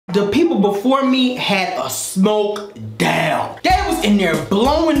The people before me had a smoke down. They was in there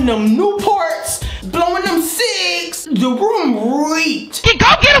blowing them Newports, blowing them cigs. The room reeked. Hey, go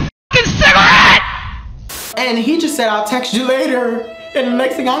get a fucking cigarette! And he just said, I'll text you later. And the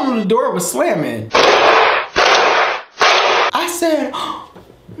next thing I knew, the door was slamming. I said,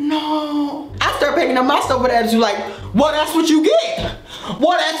 no. I started picking up my stuff with attitude like, well, that's what you get.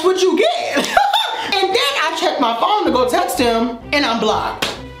 Well, that's what you get. And then I checked my phone to go text him, and I'm blocked.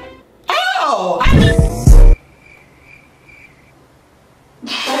 Oh, Bad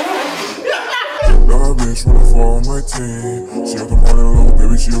bitch wanna fall on my team. She got the money low,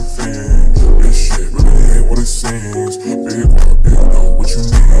 baby, she a fiend. This shit really ain't what it seems. Big boy, big know what you need.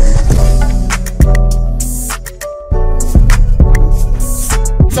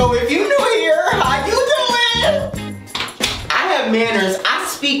 so if you new here, how you doing? I have manners. I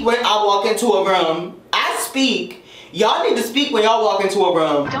speak when I walk into a room. I speak. Y'all need to speak when y'all walk into a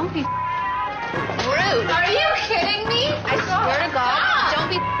room. Don't be rude. Are you kidding me? I swear to God. Don't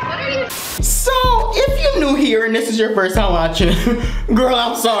be. What are you? So, if you're new here and this is your first time watching, girl,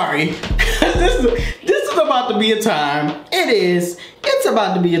 I'm sorry. this is about to be a time. It is. It's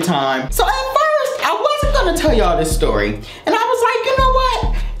about to be a time. So at first, I wasn't gonna tell y'all this story. And I was like, you know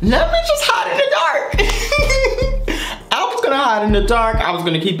what? Let me just hide in the dark. I was gonna hide in the dark. I was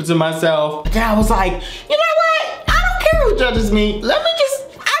gonna keep it to myself. But then I was like, you know what? I don't care who judges me. Let me just,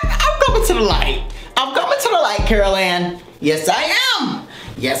 I'm coming to the light. I'm coming to the light, Carol Ann. Yes, I am.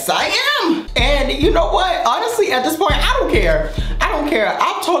 Yes, I am. And you know what? Honestly, at this point, I don't care. I don't care.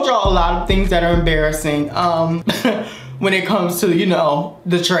 I've told y'all a lot of things that are embarrassing when it comes to, you know,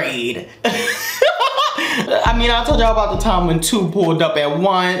 the trade. I mean, I told y'all about the time when two pulled up at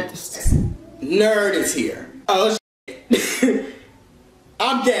once. Nerd is here. Oh, shit.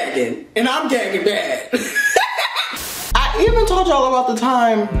 I'm gagging, and I'm gagging bad. I even told y'all about the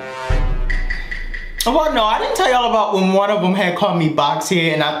time. Well, no, I didn't tell y'all about when one of them had called me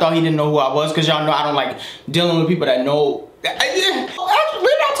Boxhead and I thought he didn't know who I was, because y'all know I don't like dealing with people that know. We're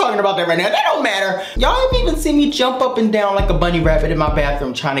not talking about that right now. That don't matter. Y'all have even seen me jump up and down like a bunny rabbit in my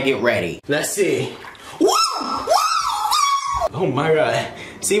bathroom trying to get ready. Let's see. Woo! Woo! Oh my God.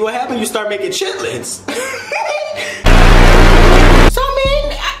 See what happened? You start making chitlins. So I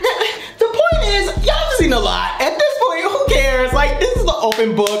mean, the point is, y'all have seen a lot. At this point, who cares? Like, this is an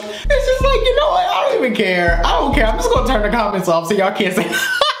open book. It's just like, you know what? I don't even care. I don't care. I'm just gonna turn the comments off so y'all can't say.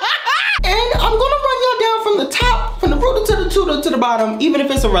 And I'm gonna run y'all down from the top, from the root to the tutor to the bottom, even if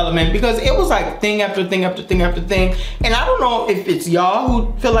it's irrelevant, because it was like thing after thing after thing after thing. And I don't know if it's y'all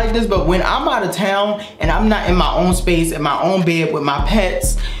who feel like this, but when I'm out of town and I'm not in my own space, in my own bed with my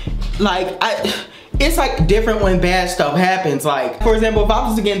pets, like it's like different when bad stuff happens. Like, for example, if I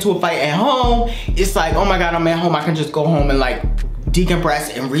was to get into a fight at home, it's like, oh my God, I'm at home. I can just go home and like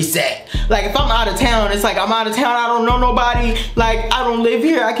decompress and reset. Like if I'm out of town, it's like I'm out of town, I don't know nobody, like I don't live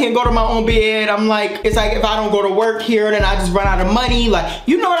here, I can't go to my own bed. I'm like, it's like if I don't go to work here, then I just run out of money. Like,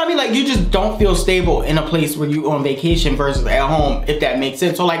 you know what I mean? Like you just don't feel stable in a place where you on vacation versus at home, if that makes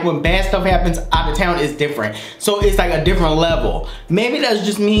sense. So like when bad stuff happens out of town, it's different. So it's like a different level. Maybe that's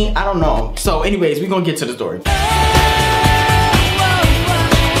just me, I don't know. So anyways, we're gonna get to the story.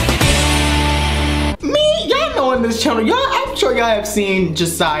 On this channel, y'all, I'm sure y'all have seen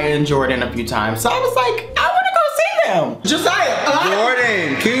Josiah and Jordan a few times. So I was like, I want to go see them. Josiah,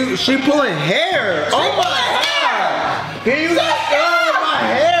 Jordan, she pulling hair. Oh my hair! Can you let go of my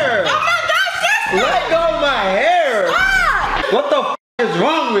hair? Oh my gosh, yes! Let go of my hair. Ah! What the f is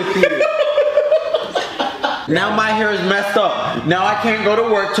wrong with you? Now my hair is messed up. Now I can't go to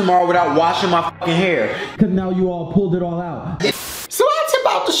work tomorrow without washing my fucking hair. Cause now you all pulled it all out. So I tip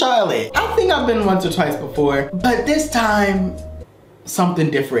out to Charlotte. I think I've been once or twice before, but this time,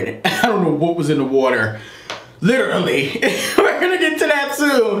 something different. I don't know what was in the water. Literally. We're gonna get to that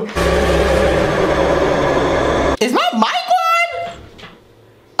soon. Is my mic on?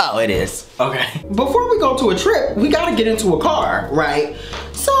 Oh, it is. Okay. Before we go to a trip, we gotta get into a car, right?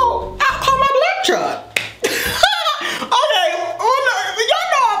 So I call my black truck.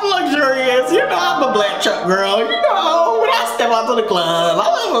 Luxurious, you know I'm a black truck girl, you know, when I step out to the club, I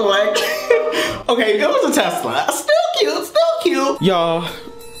love a black. Okay, it was a Tesla, still cute, still cute. Y'all,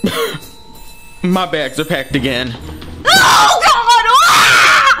 my bags are packed again. Oh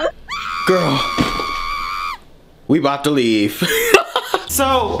God! Girl, we about to leave.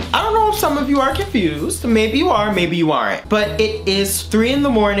 So, I don't know if some of you are confused, maybe you are, maybe you aren't, but it is 3 in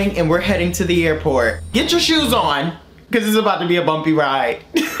the morning and we're heading to the airport. Get your shoes on, because it's about to be a bumpy ride.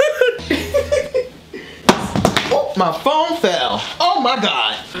 Oh, my phone fell. Oh my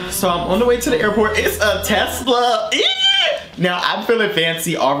God. So I'm on the way to the airport. It's a Tesla. Now, I'm feeling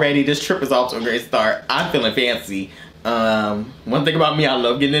fancy already. This trip is off to a great start. I'm feeling fancy. One thing about me, I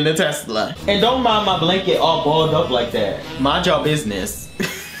love getting in a Tesla. And don't mind my blanket all balled up like that. Mind y'all business.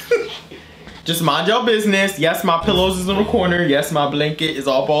 Just mind y'all business. Yes, my pillows is in the corner. Yes, my blanket is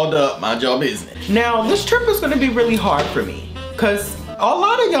all balled up. Mind y'all business. Now, this trip is gonna be really hard for me. Cause a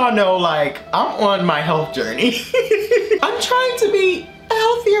lot of y'all know, like, I'm on my health journey. I'm trying to be a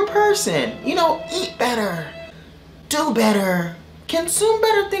healthier person. You know, eat better, do better, consume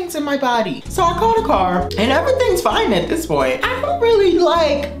better things in my body. So I called a car and everything's fine at this point. I don't really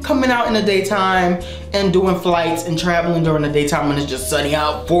like coming out in the daytime and doing flights and traveling during the daytime when it's just sunny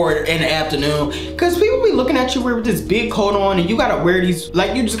out, 4 in the afternoon. Cause people be looking at you with this big coat on and you gotta wear these,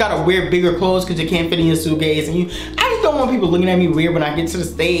 like you just gotta wear bigger clothes cause you can't fit in your suitcase. And I just don't want people looking at me weird when I get to the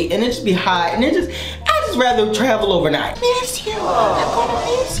state and it just be hot and I just rather travel overnight. Miss you, I'm gonna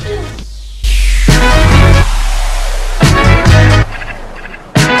miss you.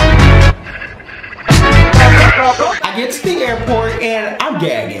 I get to the airport and I'm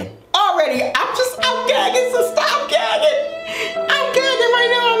gagging. Already, I'm gagging, so stop gagging. I'm gagging right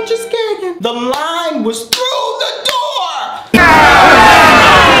now, I'm just gagging. The line was through the door.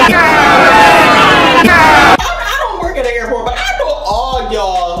 I don't work at an airport, but I know all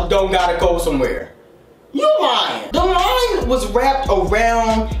y'all don't gotta go somewhere. You lying. The line was wrapped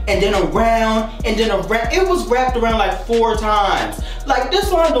around and then around and then around. It was wrapped around like 4 times. Like, this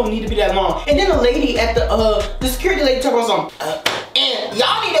line don't need to be that long. And then the lady at the security lady told us something. And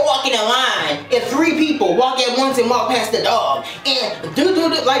y'all need to walk in a line. And 3 people walk at once and walk past the dog. And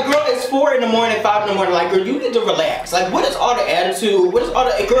like, girl, it's 4 in the morning, 5 in the morning. Like, girl, you need to relax. Like, what is all the attitude? What is all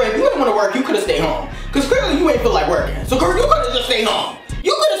the, girl, if you didn't want to work, you could have stayed home. Cause clearly you ain't feel like working. So girl, you could have just stayed home.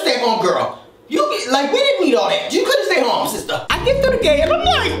 You could have stayed home, girl. Like, we didn't need all that. You could have stayed home, sister. I get through the gate and I'm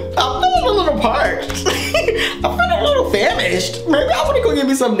like, I'm feeling a little parched. I'm feeling a little famished. Maybe I want to go get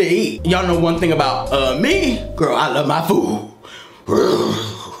me something to eat. Y'all know one thing about me? Girl, I love my food.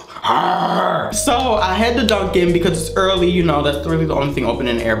 So I had to Dunkin' because it's early, you know, that's really the only thing open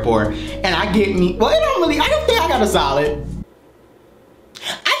in the airport. And I get me, well, it don't really, I don't think I got a salad.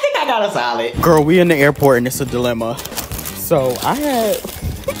 I think I got a salad. Girl, we in the airport and it's a dilemma. So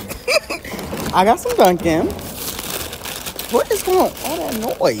I got some Dunkin'. What is going on? All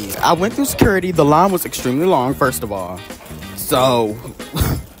that noise. I went through security. The line was extremely long, first of all. So,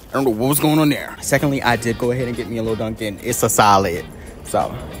 I don't know what was going on there. Secondly, I did go ahead and get me a little Dunkin'. It's a solid.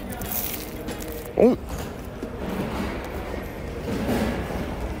 So. Oh.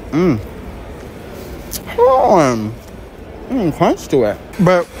 Hold on. Punch to it.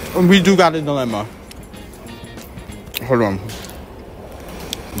 But we do got a dilemma. Hold on.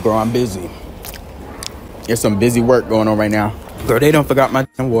 Girl, I'm busy. There's some busy work going on right now. Girl, they done forgot my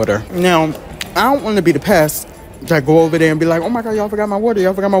water. Now, I don't want to be the pest that go over there and be like, oh my God, y'all forgot my water.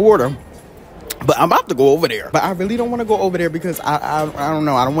 Y'all forgot my water. But I'm about to go over there. But I really don't want to go over there because I don't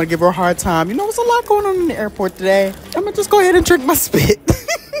know. I don't want to give her a hard time. You know, there's a lot going on in the airport today. I'm going to just go ahead and drink my spit.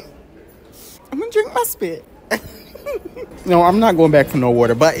 I'm going to drink my spit. No, I'm not going back for no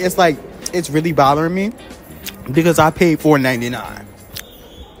water. But it's like, it's really bothering me because I paid $4.99.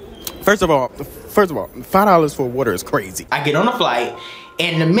 First of all, $5 for water is crazy. I get on a flight,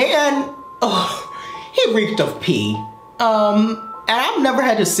 and the man, he reeked of pee. And I've never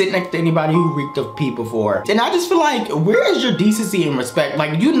had to sit next to anybody who reeked of pee before. And I just feel like, where is your decency and respect?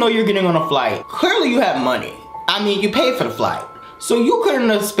 Like, you know you're getting on a flight. Clearly you have money. I mean, you paid for the flight. So you couldn't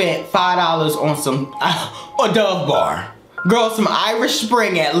have spent $5 on some, a Dove bar. Girl, some Irish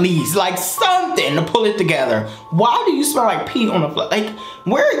Spring at least, like something to pull it together. Why do you smell like pee on a flight? Like,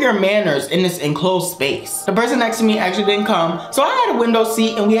 where are your manners in this enclosed space? The person next to me actually didn't come, so I had a window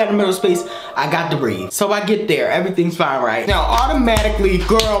seat and we had a middle space. I got to breathe. So I get there, everything's fine, right? Now, automatically,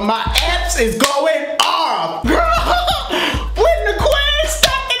 girl, my apps is going off. Girl, when the queen's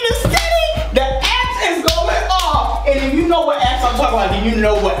stuck in the city, the apps is going off. And if you know what apps I'm talking about, then you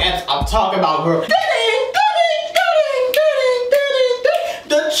know what apps I'm talking about, girl.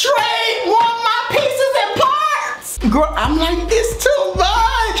 The trade want my pieces and parts. Girl, I'm like, this too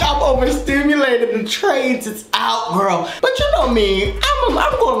much. I'm overstimulated. The trades, it's out, girl. But you know me, I'm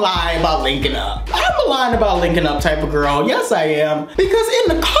gonna lie about linking up. I'm a lying about linking up type of girl. Yes, I am. Because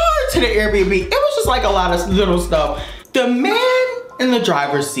in the car to the Airbnb, it was just like a lot of little stuff. The man in the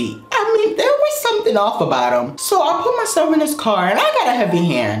driver's seat, I mean, there was something off about him. So I put myself in his car and I got a heavy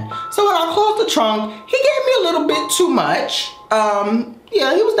hand. So when I closed the trunk, he gave me a little bit too much.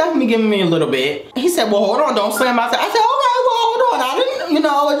 Yeah, he was definitely giving me a little bit. He said, well, hold on, don't slam myself. I said, okay, well, hold on. I didn't, you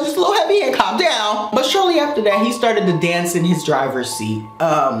know, it's just a little heavy and calm down. But shortly after that, he started to dance in his driver's seat.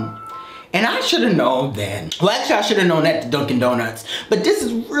 And I should have known then. Well, actually, I should have known at the Dunkin' Donuts. But this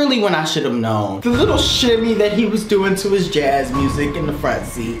is really when I should have known. The little shimmy that he was doing to his jazz music in the front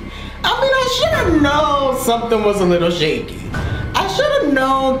seat. I mean, I should have known something was a little shaky. I should have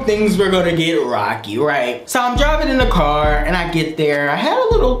known things were gonna get rocky, right? So I'm driving in the car and I get there. I had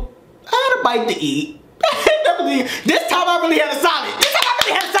a bite to eat. This time I really had a solid.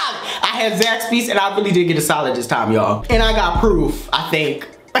 I had Zaxby's and I really did get a solid this time, y'all. And I got proof, I think.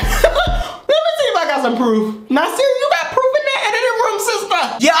 Let me see if I got some proof. Naasir, you got proof in that editing room,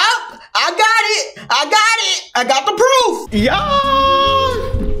 sister? Yup, I got the proof.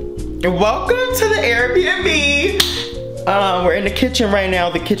 Y'all, welcome to the Airbnb. We're in the kitchen right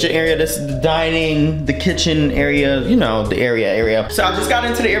now, the kitchen area. This is the dining, the kitchen area, you know, the area. So I just got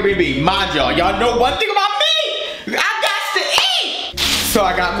into the Airbnb. Mind y'all know one thing about me. I got to eat. So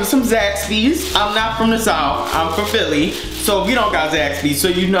I got me some Zaxby's. I'm not from the South, I'm from Philly. So we don't got Zaxby's, so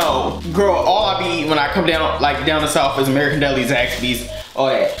you know, girl, all I be eating when I come down, like down the South is American Deli Zaxby's.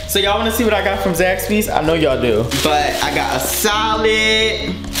 Oh yeah. So y'all wanna see what I got from Zaxby's? I know y'all do. But I got a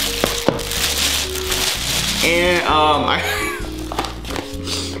salad. And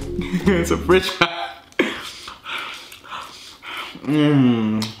it's a french fry.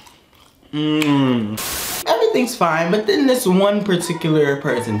 Everything's fine, but then this one particular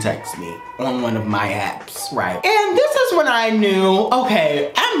person texts me on one of my apps, right? And this is when I knew,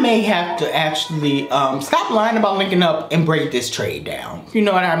 okay, I may have to actually stop lying about linking up and break this trade down. You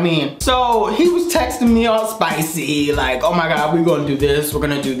know what I mean? So he was texting me all spicy, like, oh my God, we're gonna do this, we're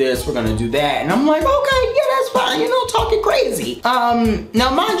gonna do this, we're gonna do that. And I'm like, okay, yeah, that's fine, you know, talking crazy. Now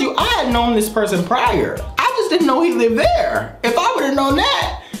mind you, I had known this person prior. I just didn't know he lived there. If I would have known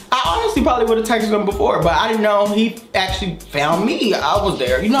that, I honestly probably would have texted him before, but I didn't know he actually found me. I was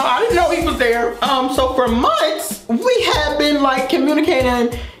there. You know, I didn't know he was there. So for months, we had been like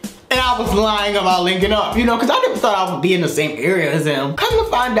communicating and I was lying about linking up, you know, because I never thought I would be in the same area as him. Come to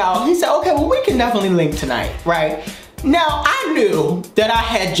find out, he said, okay, well, we can definitely link tonight, right? Now, I knew that I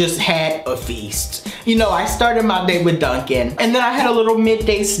had just had a feast. You know, I started my day with Dunkin', and then I had a little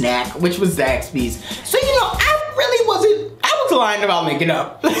midday snack, which was Zaxby's. So, you know, I was lying about linking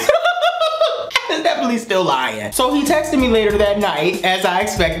up. I was definitely still lying. So he texted me later that night, as I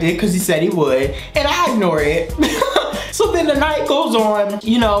expected, because he said he would, and I ignore it. So then the night goes on,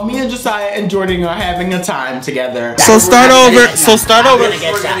 you know, me and Josiah and Jordan are having a time together. So start over. Start over. I'm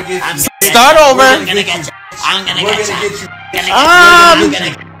gonna get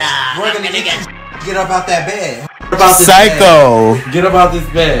you. Get up out that bed. Psycho. Get up out this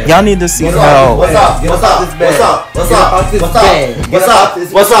bed. Y'all need to see help. What's up? Get up out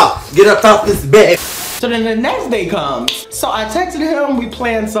this bed. So then the next day comes. So I texted him, we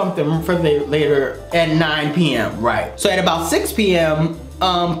planned something for later at 9 p.m., right? So at about 6 p.m.,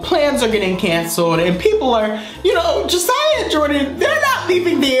 plans are getting canceled and people are, you know, Josiah and Jordan, they're not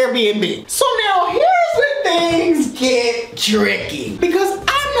leaving the Airbnb. So now here's where things get tricky. Because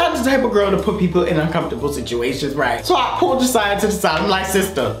I'm not the type of girl to put people in uncomfortable situations, right? So I pulled Josiah to the side, I'm like,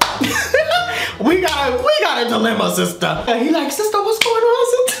 sister, we got a dilemma, sister. And he like, sister, what's going on,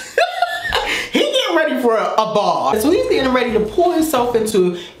 sister? He getting ready for a ball. So he's getting ready to pull himself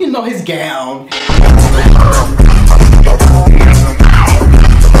into, you know, his gown.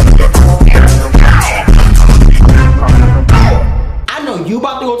 I know you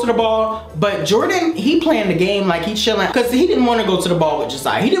about to go to the ball, but Jordan, he playing the game like he chilling because he didn't want to go to the ball with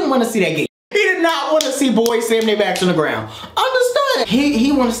Josiah. He didn't want to see that game. He did not want to see boys slam their backs on the ground. Understood.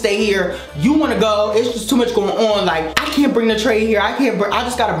 He want to stay here. You want to go. It's just too much going on. Like, I can't bring the tray here. I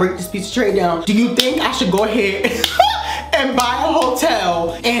just got to break this piece of tray down. Do you think I should go ahead and buy a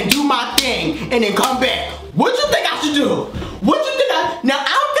hotel and do my thing and then come back? What you think I should do? What you think now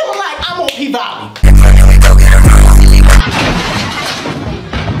I'm feeling like I'm on P-Valley.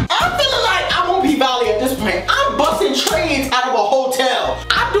 I'm feeling like I'm on P-Valley at this point. I'm busting trains out of a hotel.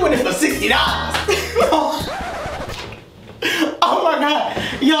 I'm doing it for $60. Oh my God.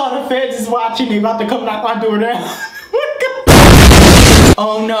 Y'all, the feds is watching. They about to come knock my door down.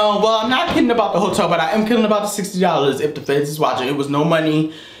 Oh no, well, I'm not kidding about the hotel, but I am kidding about the $60 if the feds is watching. It was no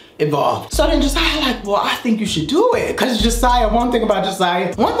money involved. So then Josiah like, well, I think you should do it. Cause Josiah, one thing about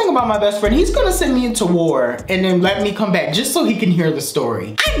my best friend, he's gonna send me into war and then let me come back just so he can hear the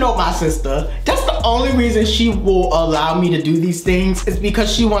story. I know my sister. That's the only reason she will allow me to do these things is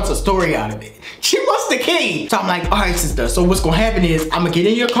because she wants a story out of it. She wants the key. So I'm like, all right, sister. So what's gonna happen is I'm gonna get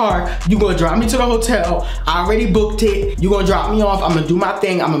in your car. You gonna drive me to the hotel. I already booked it. You gonna drop me off. I'm gonna do my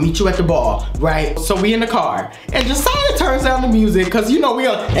thing. I'm gonna meet you at the ball, right? So we in the car. And Josiah turns down the music because, you know, we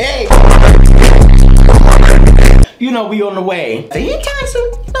are, hey. you know, we on the way. So he turns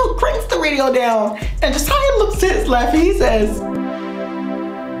to, you know, cranks the radio down, and Josiah looks to his left and he says,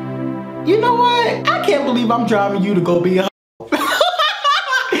 you know what? I can't believe I'm driving you to go be a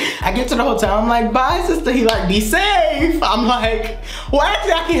I get to the hotel, I'm like, bye sister. He like, be safe. I'm like, well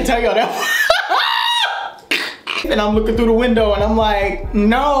actually I can't tell y'all that. And I'm looking through the window and I'm like,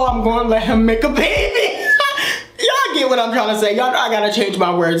 no, I'm gonna let him make a baby. Y'all get what I'm trying to say. Y'all know I gotta change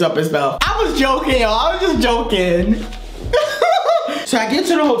my words up as well. I was joking, y'all. I was just joking. So I get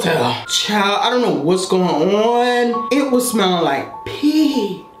to the hotel. Child, I don't know what's going on. It was smelling like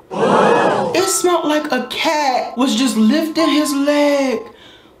pee. It smelled like a cat was just lifting his leg,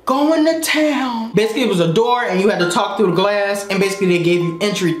 going to town. Basically, it was a door and you had to talk through the glass, and basically they gave you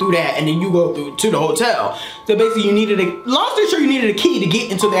entry through that, and then you go through to the hotel. So basically you needed long story short, you needed a key to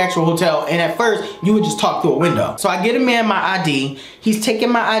get into the actual hotel, and at first you would just talk through a window. So I get a man my ID. He's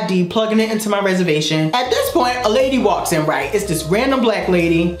taking my ID, plugging it into my reservation. At this point, a lady walks in, right? It's this random black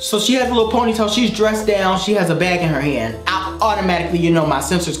lady. So she has a little ponytail, she's dressed down, she has a bag in her hand. I automatically, you know, my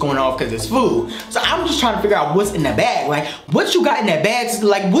sensor's going off because it's food. So I'm just trying to figure out what's in the bag. Like, what you got in that bag?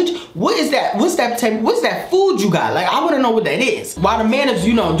 Like, what is that? What's that food you got? Like, I want to know what that is. While the man is,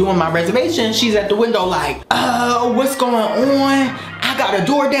 you know, doing my reservation, she's at the window like, what's going on? I got a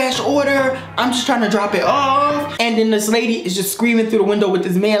DoorDash order. I'm just trying to drop it off. And then this lady is just screaming through the window with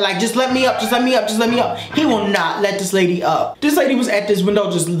this man like, just let me up, just let me up, just let me up. He will not let this lady up. This lady was at this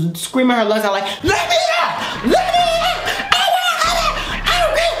window just screaming her lungs out like, let me up, let me up. I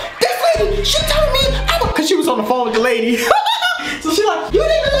don't care. This lady, she told me, because she was on the phone with the lady. So she's like, you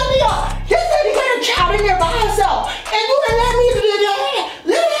need to let me up. This lady got a child in there by herself. And you can let me do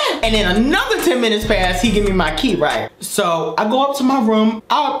that. And then another 10 minutes pass, he give me my key, right? So I go up to my room,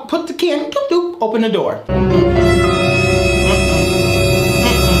 I'll put the key in, doop, doop, open the door.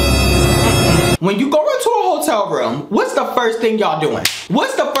 When you go into a hotel room, what's the first thing y'all doing?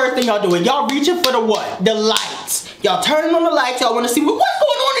 What's the first thing y'all doing? Y'all reaching for the what? The lights. Y'all turning on the lights, y'all wanna see what's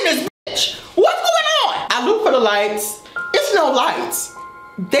going on in this bitch? What's going on? I look for the lights, it's no lights.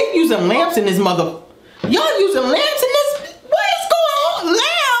 They using lamps in this mother. Y'all using lamps in this? What is going on?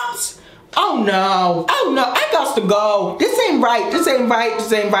 Lamps? Oh no, I got to go. This ain't right, this ain't right,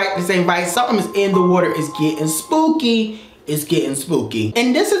 this ain't right, this ain't right. Something is in the water, it's getting spooky. It's getting spooky.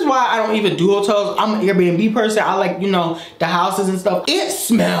 And this is why I don't even do hotels. I'm an Airbnb person. I like, you know, the houses and stuff. It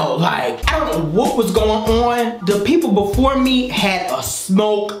smelled like, I don't know what was going on. The people before me had a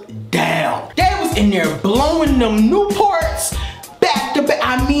smoke down. They was in there blowing them Newports back to back.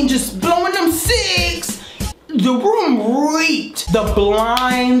 I mean, just blowing them cigs. The room reeked. The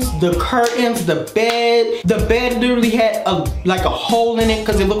blinds, the curtains, the bed. The bed literally had like a hole in it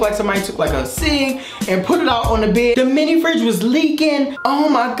because it looked like somebody took like a cig and put it out on the bed. The mini fridge was leaking. Oh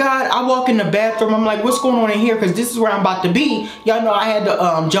my God. I walk in the bathroom. I'm like, what's going on in here? Because this is where I'm about to be. Y'all know I had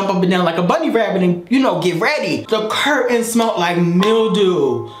to jump up and down like a bunny rabbit and, you know, get ready. The curtain smelled like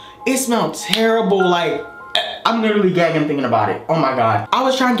mildew. It smelled terrible. Like, I'm literally gagging thinking about it. Oh my God. I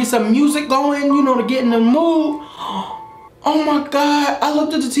was trying to get some music going, you know, to get in the mood. Oh my God. I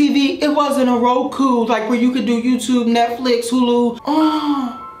looked at the TV. It wasn't a Roku, like where you could do YouTube, Netflix, Hulu.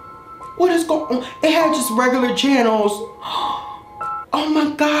 Oh, what is going on? It had just regular channels. Oh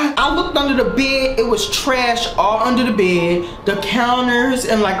my God. I looked under the bed. It was trash all under the bed. The counters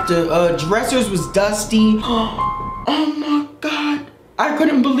and like the dressers was dusty. Oh my God. I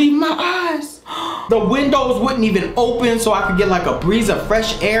couldn't believe my eyes. The windows wouldn't even open so I could get like a breeze of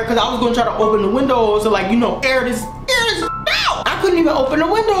fresh air, because I was gonna try to open the windows to, like, you know, air this out. I couldn't even open the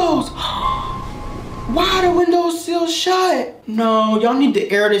windows. Why are the windows still shut? No, y'all need to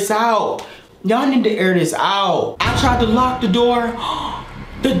air this out. Y'all need to air this out. I tried to lock the door.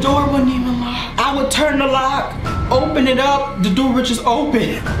 The door wouldn't even lock. I would turn the lock, open it up, the door would just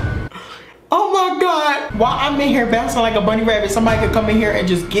open. Oh my God. While I'm in here bouncing like a bunny rabbit, somebody could come in here and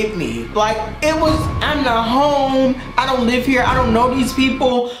just get me. Like, it was, I'm not home. I don't live here. I don't know these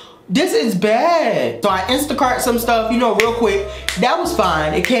people. This is bad. So I Instacart some stuff, you know, real quick. That was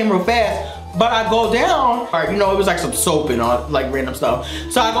fine. It came real fast. But I go down, or, you know, it was like some soap and all, like random stuff.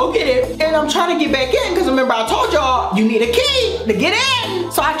 So I go get it, and I'm trying to get back in, because remember I told y'all, you need a key to get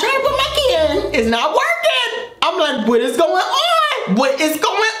in. So I try to put my key in. It's not working. I'm like, what is going on? What is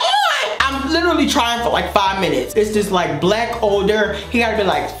going on? I'm literally trying for like 5 minutes. It's just like black older. He gotta be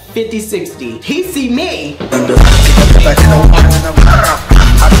like 50, 60. He see me. Look,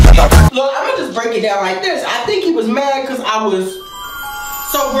 I'm gonna just break it down like this. I think he was mad because I was,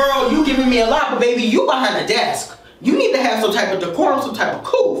 so girl, you giving me a lot, but baby, you behind the desk. You need to have some type of decorum, some type of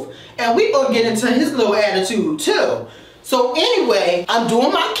coof. And we gonna get into his little attitude too. So anyway, I'm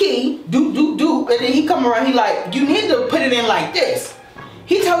doing my key, do, and then he come around, he like, you need to put it in like this.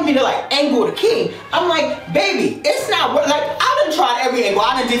 He telling me to like angle the key. I'm like, baby, it's not, like, I done tried every angle.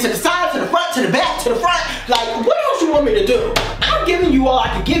 I done did to the side, to the front, to the back, to the front. Like, what else you want me to do? I'm giving you all I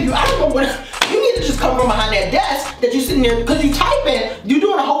can give you. I don't know what, you need to just come from behind that desk that you sitting there, because you typing, you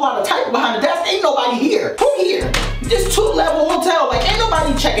doing a whole lot of typing behind the desk. Ain't nobody here. Who here? This 2-level hotel, like, ain't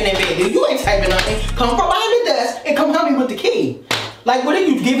nobody checking in, baby. You ain't typing nothing. Come from behind the desk and come help me with the key. Like, what are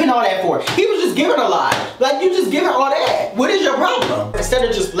you giving all that for? He was just giving a lot. Like, you just giving all that. What is your problem? Instead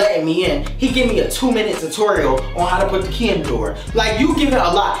of just letting me in, he gave me a 2-minute tutorial on how to put the key in the door. Like, you giving a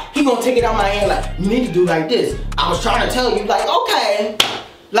lot. He gonna take it out my hand like, you need to do like this. I was trying to tell you, like, okay.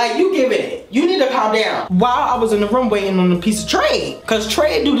 Like, you giving it. You need to calm down. While I was in the room waiting on a piece of trade. Cause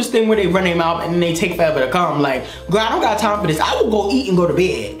trade do this thing where they run their mouth and then they take forever to come. Like, girl, I don't got time for this. I will go eat and go to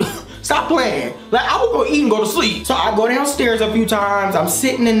bed. Stop playing. Like, I would go eat and go to sleep. So I go downstairs a few times. I'm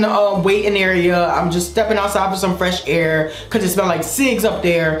sitting in the waiting area. I'm just stepping outside for some fresh air because it smelled like cigs up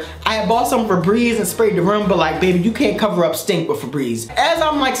there. I had bought some Febreze and sprayed the room, but like, baby, you can't cover up stink with Febreze. As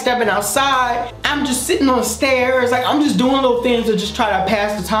I'm like stepping outside, I'm just sitting on the stairs. Like, I'm just doing little things to just try to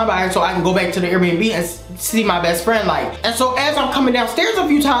pass the time by so I can go back to the Airbnb and see my best friend. Like, and so as I'm coming downstairs a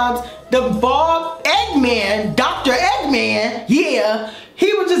few times, the Bob Eggman, Dr. Eggman, yeah,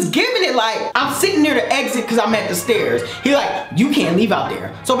 he was just giving it like, I'm sitting near the exit because I'm at the stairs. He like, you can't leave out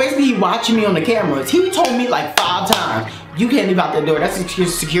there. So basically he watching me on the cameras. He told me like 5 times, you can't leave out that door. That's a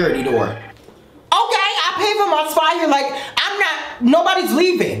security door. Okay, I paid for my spot here. Like, nobody's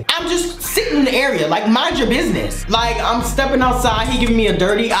leaving. I'm just sitting in the area. Like, mind your business. Like, I'm stepping outside. He giving me a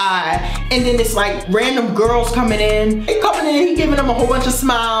dirty eye. And then it's like random girls coming in. He coming in, he giving them a whole bunch of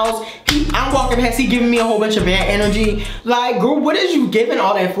smiles. I'm walking past, he giving me a whole bunch of bad energy. Like, girl, what is you giving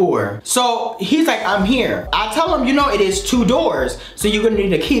all that for? So he's like, I'm here. I tell him, you know, it is 2 doors. So you're gonna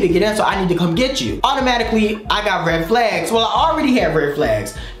need a key to get in, so I need to come get you. Automatically, I got red flags. Well, I already had red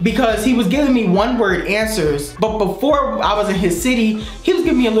flags because he was giving me 1-word answers. But before I was in his city, he was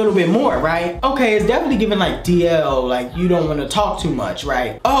giving me a little bit more, right? Okay, it's definitely giving like DL, like you don't wanna talk too much,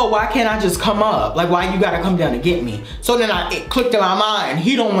 right? Oh, why can't I just come up? Like, why you gotta come down to get me? So then it clicked in my mind,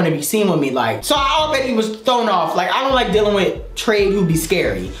 he don't wanna be seen with me. Like, so I already was thrown off. Like, I don't like dealing with trade who be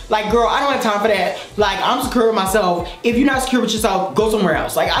scary. Like, girl, I don't have time for that. Like, I'm secure with myself. If you're not secure with yourself, go somewhere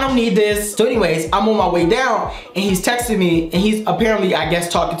else. Like, I don't need this. So anyways, I'm on my way down and he's texting me and he's apparently, I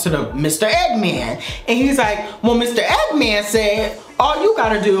guess, talking to the Mr. Eggman. And he's like, well, Mr. Eggman said, all you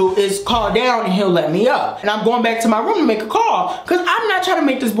gotta do is call down and he'll let me up. And I'm going back to my room to make a call because I'm not trying to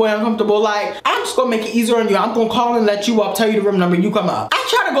make this boy uncomfortable. Like, I'm just gonna make it easier on you. I'm gonna call and let you up, tell you the room number, you come up. I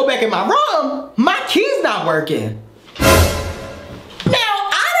try to go back in my room, my key's not working. Now,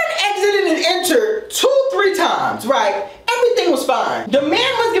 I done exited and entered 2-3 times, right? Everything was fine. The man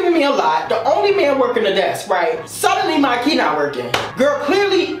was giving me a lot. The only man working the desk, right? Suddenly my key not working. Girl,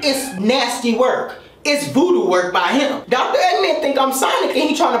 clearly it's nasty work. It's voodoo work by him. Dr. Eggman think I'm Sonic and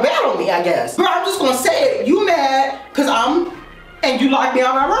he trying to battle me, I guess. Girl, I'm just gonna say it. You mad because and you locked me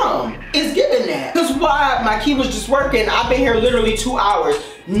out of my room. It's giving that. Because why my key was just working. I've been here literally 2 hours.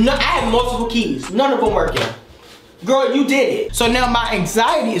 I had multiple keys. None of them working. Girl, you did it. So now my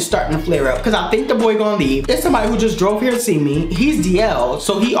anxiety is starting to flare up because I think the boy gonna leave. There's somebody who just drove here to see me. He's DL,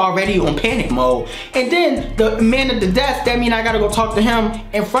 so he already on panic mode. And then the man at the desk, that mean I gotta go talk to him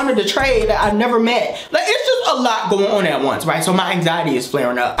in front of the trade that I never met. Like, it's just a lot going on at once, right? So my anxiety is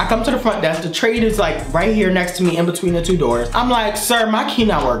flaring up. I come to the front desk, the trade is like right here next to me in between the 2 doors. I'm like, sir, my key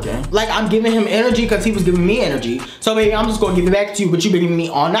not working. Like, I'm giving him energy because he was giving me energy. So baby, I'm just gonna give it back to you, but you've been giving me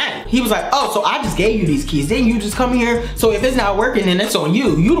all night. He was like, oh, so I just gave you these keys. Then you just come here. So if it's not working, then it's on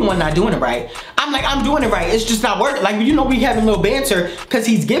you. You the one not doing it right. I'm like, I'm doing it right. It's just not working. Like, you know, we having a little banter because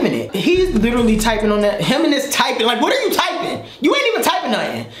he's giving it. He's literally typing on that. Him and this typing. Like, what are you typing? You ain't even typing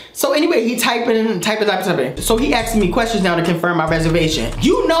nothing. So anyway, he typing. So he asking me questions now to confirm my reservation.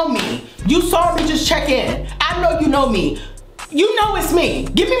 You know me. You saw me just check in. I know you know me. You know it's me.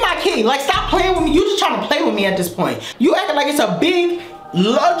 Give me my key. Like, stop playing with me. You just trying to play with me at this point. You acting like it's a big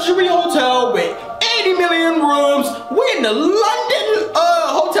luxury hotel with 80 million rooms. We're in the London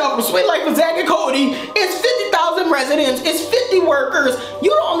hotel from Sweet Life of Zach and Cody. It's 50,000 residents. It's 50 workers.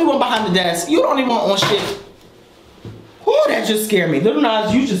 You the only one behind the desk. You the only one on shit. Whoa, that just scared me. Little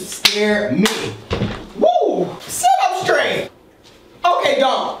Nas, you just scared me. Woo! Sit up straight. Okay,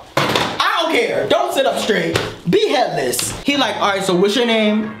 don't. I don't care. Don't sit up straight. Be headless. He like, all right, so what's your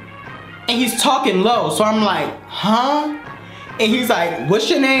name? And he's talking low. So I'm like, huh? And he's like, what's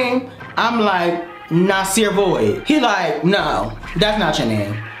your name? I'm like, naasirvoid. He like, no, that's not your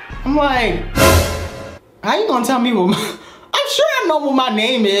name. I'm like, how you gonna tell me what I'm sure I know what my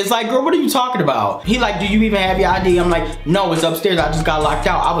name is. Like, girl, what are you talking about? He like, do you even have your ID? I'm like, no, it's upstairs. I just got locked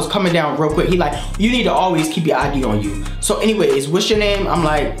out. I was coming down real quick. He like, you need to always keep your ID on you. So anyways, what's your name? I'm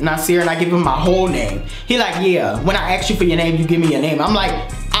like, Naasir, and I give him my whole name. He like, yeah, when I ask you for your name, you give me your name. I'm like,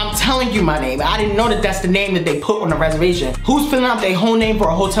 I'm telling you my name. I didn't know that that's the name that they put on the reservation. Who's filling out their whole name for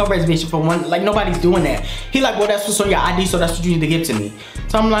a hotel reservation for one? Like, nobody's doing that. He like, well, that's what's on your ID, so that's what you need to give to me.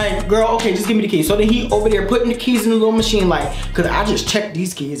 So I'm like, girl, okay, just give me the keys. So then he over there putting the keys in the little machine, like, cause I just checked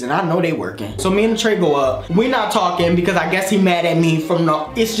these keys and I know they working. So me and the tray go up. We're not talking because I guess he mad at me from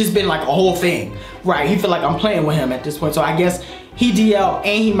the, it's just been like a whole thing. Right, he feel like I'm playing with him at this point. So I guess he DL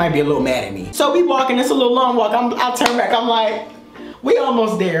and he might be a little mad at me. So we walking, it's a little long walk. I turn back, I'm like, we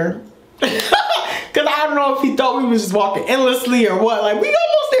almost there. Cause I don't know if he thought we was just walking endlessly or what. Like, we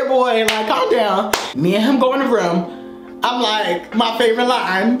almost there, boy. Like, calm down. Me and him go in the room. I'm like, my favorite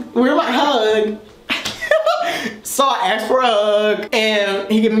line, where's my hug? So I asked for a hug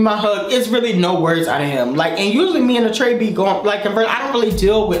and he gave me my hug. It's really no words out of him. Like, and usually me and the Trey be going, like, I don't really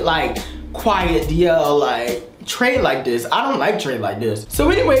deal with like quiet DL, like Trey like this. I don't like Trey like this. So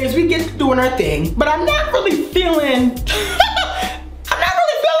anyways, we get to doing our thing, but I'm not really feeling,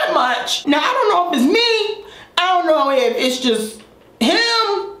 much. Now, I don't know if it's me. I don't know if it's just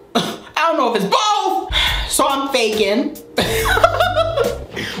him. I don't know if it's both. So I'm faking.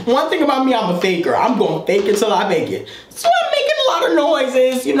 One thing about me, I'm a faker. I'm going to fake it till I make it. So I'm making a lot of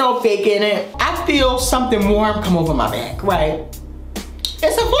noises, you know, faking it. I feel something warm come over my back, right?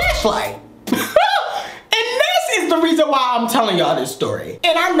 It's a flashlight. And this is the reason why I'm telling y'all this story.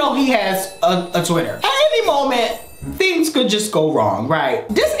 And I know he has a Twitter. At any moment, things could just go wrong, right?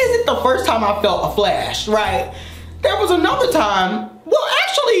 This isn't the first time I felt a flash, right? There was another time, well,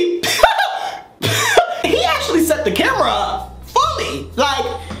 actually, he actually set the camera up fully. Like,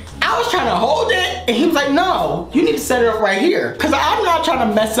 I was trying to hold it, and he was like, no, you need to set it up right here. Because I'm not trying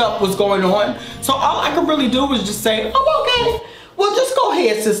to mess up what's going on. So all I could really do was just say, oh, okay. Well, just go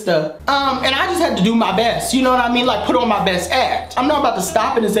ahead, sister. And I just had to do my best. You know what I mean? Like, put on my best act. I'm not about to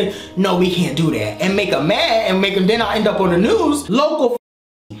stop it and say, no, we can't do that. And make them mad and make them, then I'll end up on the news. Local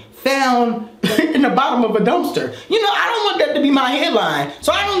found in the bottom of a dumpster. You know, I don't want that to be my headline.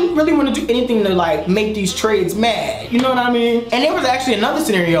 So I don't really want to do anything to like make these trades mad. You know what I mean? And there was actually another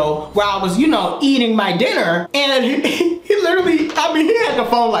scenario where I was, you know, eating my dinner and he literally, I mean, he had the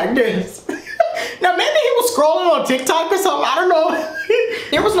phone like this. Now, maybe he was scrolling on TikTok or something. I don't know.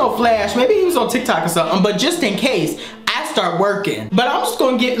 There was no flash. Maybe he was on TikTok or something. But just in case, I start working. But I'm just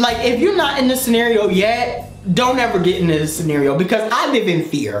going to get, like, if you're not in this scenario yet, don't ever get into this scenario because I live in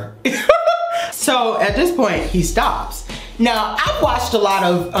fear. So at this point, he stops. Now, I've watched a lot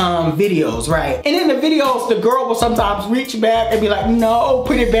of videos, right? And in the videos, the girl will sometimes reach back and be like, no,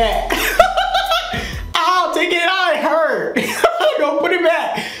 put it back. I'll take it out, it hurt. Don't put it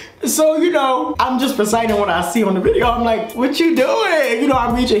back. So, you know, I'm just reciting what I see on the video. I'm like, what you doing? You know,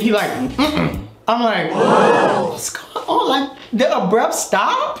 I reach it, he like, mm-mm. I'm like, what's going on? Like, the abrupt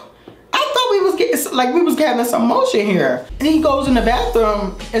stop? I thought we was getting, like, we was having some motion here. And he goes in the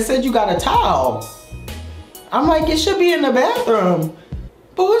bathroom and said, you got a towel. I'm like, it should be in the bathroom.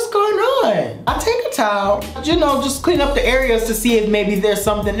 But what's going on? I take a towel, you know, just clean up the areas to see if maybe there's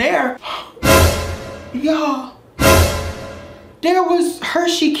something there. Y'all. There was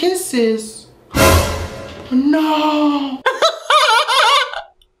Hershey Kisses. No.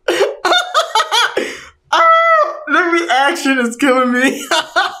 Oh, the reaction is killing me.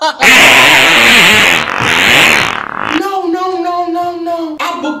 No.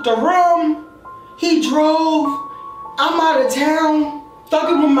 I booked a room. He drove. I'm out of town.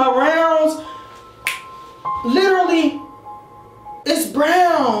 Thugging with my rounds. Literally, it's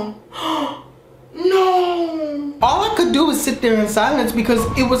brown. No. All I could do was sit there in silence because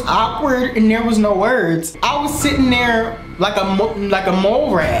it was awkward and there was no words. I was sitting there like a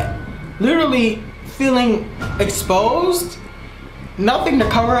mole rat, literally feeling exposed, nothing to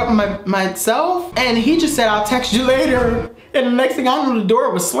cover up myself. And he just said, I'll text you later. And the next thing I knew, the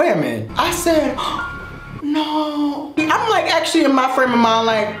door was slamming. I said, no. I'm like actually in my frame of mind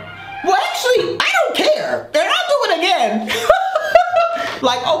like, well, actually, I don't care. And I'll do it again.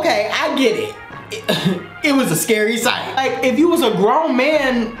 Like, okay, I get it. It was a scary sight. Like, if you was a grown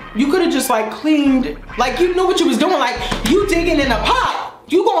man, you could have just like cleaned, like you knew what you was doing. Like, you digging in a pot,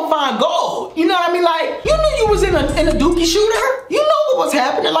 you gonna find gold. You know what I mean? Like, you knew you was in a dookie shooter. You know what was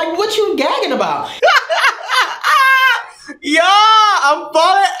happening. Like, what you gagging about? Y'all, I'm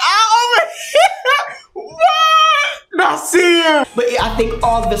falling out over here. What? Naasir. But I think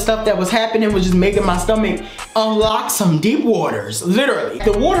all the stuff that was happening was just making my stomach unlock some deep waters, literally.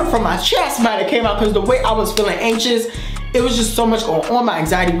 The water from my chest might have came out because the way I was feeling anxious, it was just so much going on. My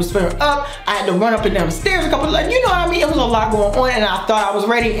anxiety was feeling up. I had to run up and down the stairs a couple of, like, you know what I mean? It was a lot going on and I thought I was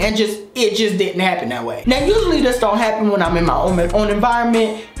ready and it just didn't happen that way. Now, usually this don't happen when I'm in my own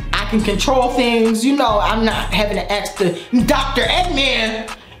environment. I can control things. You know, I'm not having to ask the Dr.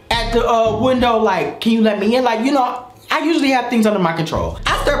 Eggman at the window, like, can you let me in? Like, you know, I usually have things under my control.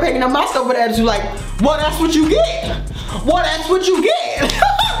 I start picking up my stuff with attitude like, well, that's what you get. Well, that's what you get. You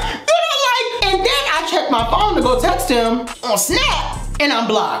know, like, and then I check my phone to go text him on Snap and I'm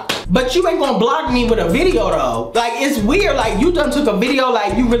blocked. But you ain't gonna block me with a video though. Like, it's weird, like you done took a video,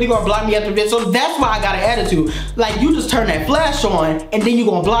 like you really gonna block me after this. So that's why I got an attitude. Like, you just turn that flash on and then you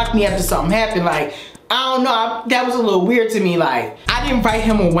gonna block me after something happened. Like, I don't know, that was a little weird to me. Like, I didn't write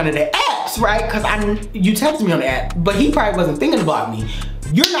him on one of the apps, right? Cause you texted me on the app, but he probably wasn't thinking to block me.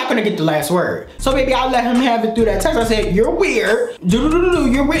 You're not gonna get the last word. So maybe I'll let him have it through that text. I said, you're weird.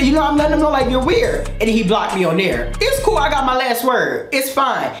 You're weird. You know, I'm letting him know like you're weird. And he blocked me on there. It's cool, I got my last word. It's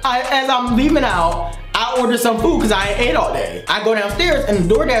fine. As I'm leaving out, I ordered some food because I ain't ate all day. I go downstairs and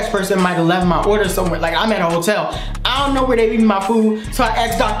the DoorDash person might have left my order somewhere. Like, I'm at a hotel. I don't know where they leave my food. So I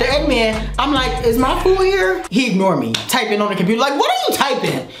asked Dr. Eggman, I'm like, is my food here? He ignored me, typing on the computer. Like, what are you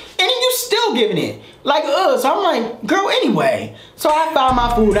typing? And then you still giving it. Like, so I'm like, girl, anyway. So I found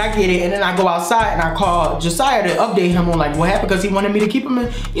my food, I get it, and then I go outside and I call Josiah to update him on like what happened because he wanted me to keep him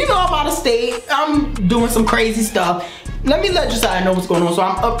in. You know, I'm out of state. I'm doing some crazy stuff. Let me let Josiah know what's going on. So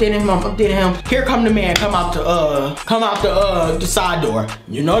I'm updating him. Here come the man, come out the side door.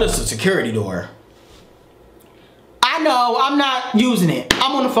 You notice the security door. I know, I'm not using it.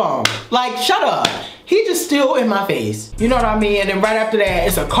 I'm on the phone. Like, shut up. He just still in my face. You know what I mean? And then right after that,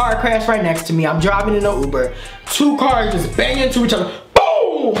 it's a car crash right next to me. I'm driving in an Uber. Two cars just banging into each other.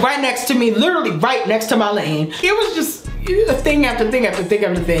 Boom! Right next to me, literally right next to my lane. It was just a thing after thing after thing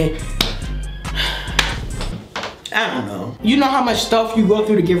after thing. I don't know. You know how much stuff you go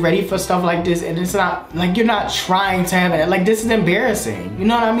through to get ready for stuff like this, and it's not, like, you're not trying to have it. Like, this is embarrassing. You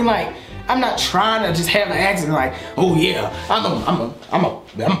know what I mean? Like, I'm not trying to just have an accident like, oh yeah, I'm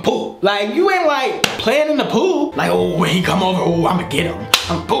a poop. Like, you ain't like planning the poop. Like, oh, when he come over, oh, I'ma get him.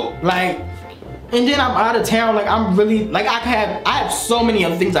 I'm poop. Like, and then I'm out of town. Like, I'm really, like, I have so many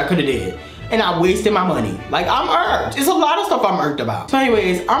other things I could have did. And I wasted my money. Like, I'm irked. It's a lot of stuff I'm irked about. So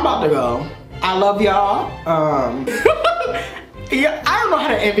anyways, I'm about to go. I love y'all. Yeah, I don't know how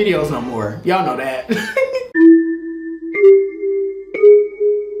to end videos no more. Y'all know that.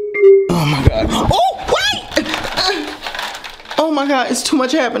 Oh my God. Oh, wait! Oh my God, it's too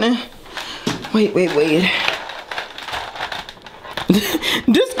much happening. Wait.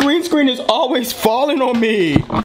 This green screen is always falling on me.